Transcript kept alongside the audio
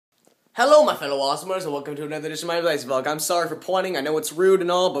Hello, my fellow awesomers, and welcome to another edition of my Blaze Vlog. I'm sorry for pointing. I know it's rude and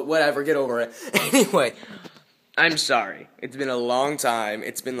all, but whatever, get over it. Anyway, I'm sorry. It's been a long time.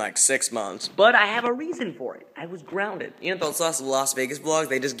 It's been like 6 months, but I have a reason for it. I was grounded. You know those Las Vegas vlogs?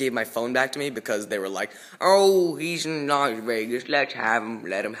 They just gave my phone back to me because they were like, oh, he's in Las Vegas, let's have him,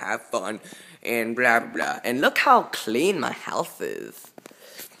 let him have fun, and blah, blah, blah. And look how clean my house is.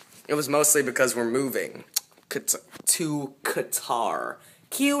 It was mostly because we're moving to Qatar.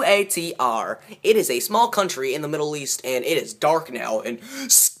 Q-A-T-R. It is a small country in the Middle East, and it is dark now, and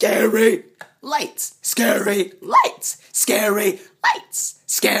scary lights, scary lights, scary lights,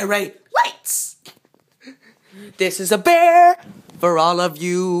 scary lights. This is a bear for all of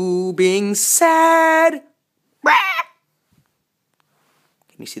you being sad. Can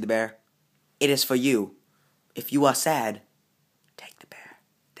you see the bear? It is for you. If you are sad, take the bear.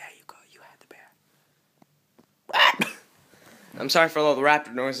 There you go, you have the bear. I'm sorry for all the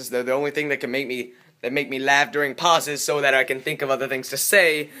raptor noises. They're the only thing that make me laugh during pauses so that I can think of other things to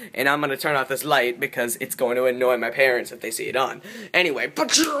say. And I'm gonna turn off this light because it's going to annoy my parents if they see it on. Anyway,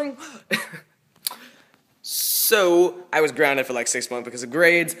 so I was grounded for like 6 months because of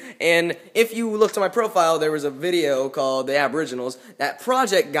grades. And if you looked at my profile, there was a video called The Aboriginals. That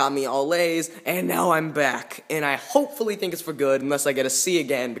project got me all A's, and now I'm back. And I hopefully think it's for good unless I get a C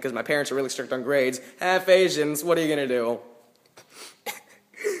again because my parents are really strict on grades. Half Asians, what are you gonna do?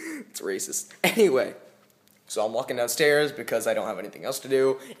 It's racist. Anyway, so I'm walking downstairs because I don't have anything else to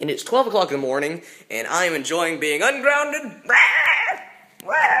do, and it's 12 o'clock in the morning, and I'm enjoying being ungrounded.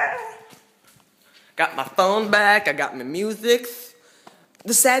 Got my phone back, I got my music.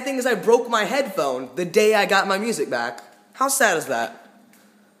 The sad thing is I broke my headphone the day I got my music back. How sad is that?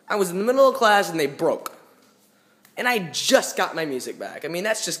 I was in the middle of class and they broke. And I just got my music back. I mean,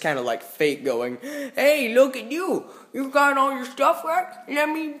 that's just kind of like fate going, hey, look at you. You got all your stuff back? Let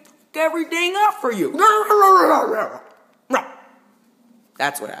me get everything up for you.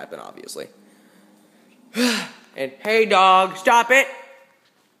 That's what happened, obviously. And, hey, dog, stop it.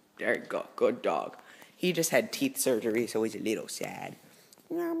 There you go, good dog. He just had teeth surgery, so he's a little sad.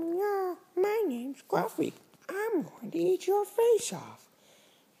 My name's Gruffy. I'm going to eat your face off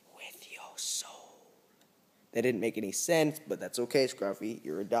with your soul. That didn't make any sense, but that's okay, Scruffy.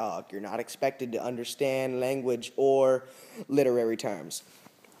 You're a dog. You're not expected to understand language or literary terms.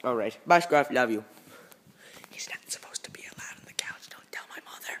 All right. Bye, Scruff. Love you. He's not supposed to be allowed on the couch. Don't tell my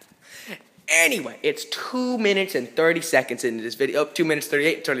mother. Anyway, it's 2 minutes and 30 seconds into this video. 2 minutes,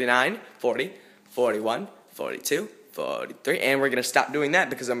 38, 39, 40, 41, 42, 43. And we're going to stop doing that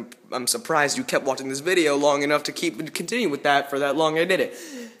because I'm surprised you kept watching this video long enough to continue with that for that long I did it.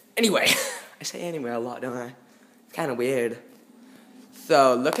 Anyway. I say anyway a lot, don't I? It's kind of weird.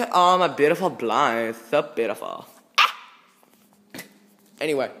 So, look at all my beautiful blinds. So beautiful.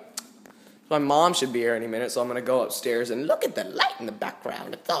 Anyway. My mom should be here any minute, so I'm going to go upstairs and look at the light in the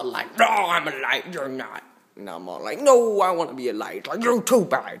background. It's all like, no, I'm a light, you're not. And now I'm all like, no, I want to be a light. Like, you're too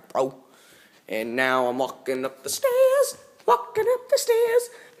bad, bro. And now I'm walking up the stairs,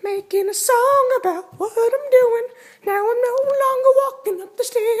 making a song about what I'm doing. Now I'm no longer walking up the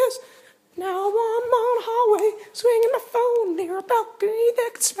stairs. Now I'm on the hallway, swinging my phone near a balcony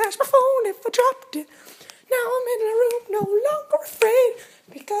that could smash my phone if I dropped it. Now I'm in a room, no longer afraid,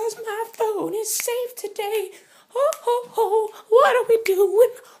 because my phone is safe today. Oh, oh, oh, what are we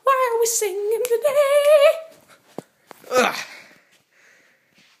doing? Why are we singing today? Ugh.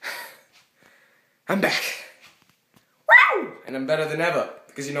 I'm back. Wow! And I'm better than ever,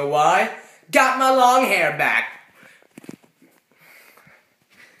 because you know why? Got my long hair back.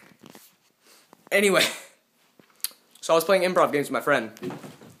 Anyway, so I was playing improv games with my friend, and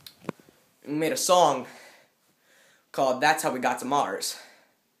we made a song called That's How We Got to Mars.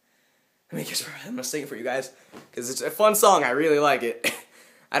 I'm gonna sing it for you guys, because it's a fun song, I really like it.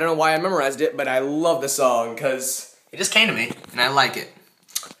 I don't know why I memorized it, but I love the song, because it just came to me, and I like it.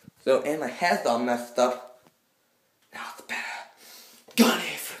 So, and my hair's all messed up. Now it's better.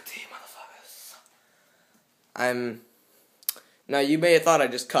 Gunny fruity motherfuckers. Now, you may have thought I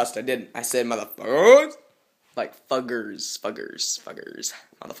just cussed. I didn't. I said motherfuckers. Like fuggers.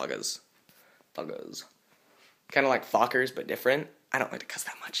 Motherfuckers. Fuggers. Kind of like fuckers, but different. I don't like to cuss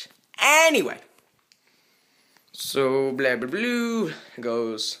that much. Anyway. So, blah, blah, blah. It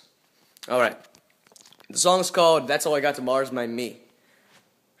goes. Alright. The song's called That's How I Got to Mars by Me.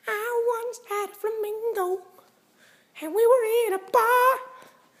 I once had a flamingo, and we were in a bar,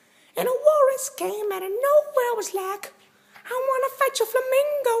 and a walrus came out of nowhere, was like, I wanna fight your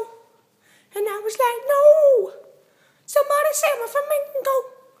flamingo. And I was like, no, somebody save my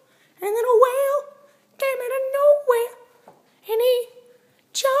flamingo. And then a whale came out of nowhere, and he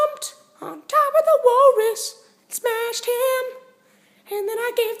jumped on top of the walrus, smashed him, and then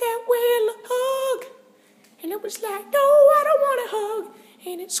I gave that whale a hug, and it was like, no, I don't want a hug,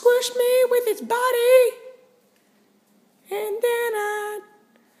 and it squished me with its body, and then I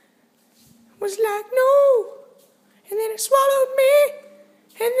was like, no, and then it swallowed me,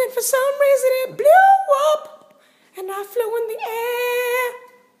 and then for some reason it blew up, and I flew in the air,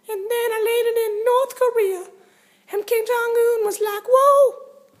 and then I landed in North Korea, and Kim Jong-un was like, whoa,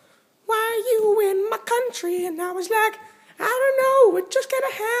 why are you in my country? And I was like, I don't know, it just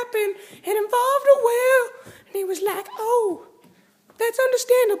gotta happen. It involved a whale. And he was like, oh, that's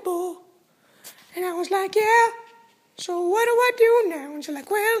understandable. And I was like, yeah, so what do I do now? And she's like,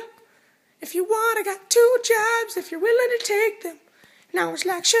 well, if you want, I got 2 jobs if you're willing to take them. And I was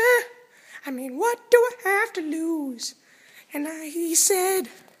like, sure. I mean, what do I have to lose? And he said,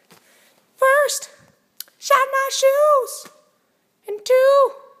 first, shine my shoes. And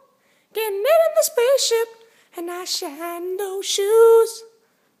 2, getting in the spaceship. And I shine those shoes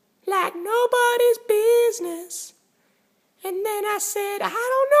like nobody's business. And then I said, I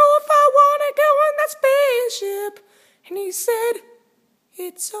don't know if I want to go on that spaceship. And he said,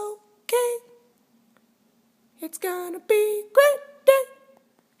 it's okay. It's gonna be a great day.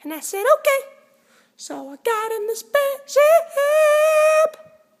 And I said, okay. So I got in the spaceship.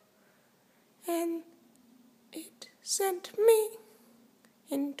 And it sent me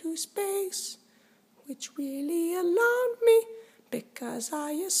into space, which really alarmed me, because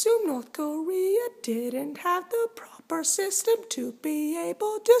I assumed North Korea didn't have the proper system to be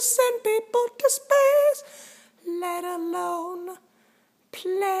able to send people to space, let alone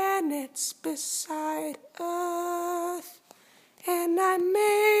planets beside Earth. And I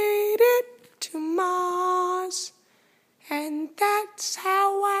made it to Mars, and that's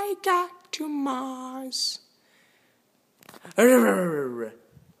how I got to Mars. Anyway,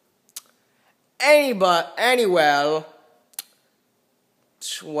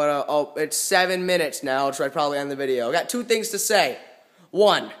 it's 7 minutes now, so I probably end the video. I got 2 things to say.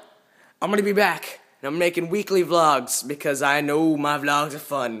 1, I'm gonna be back, and I'm making weekly vlogs because I know my vlogs are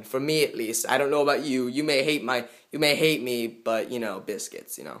fun, for me at least. I don't know about you. You may hate me, but you know,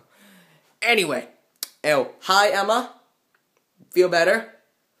 biscuits, you know. Anyway, hi Emma. Feel better?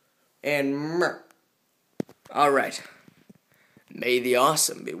 And all right. May the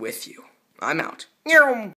awesome be with you. I'm out.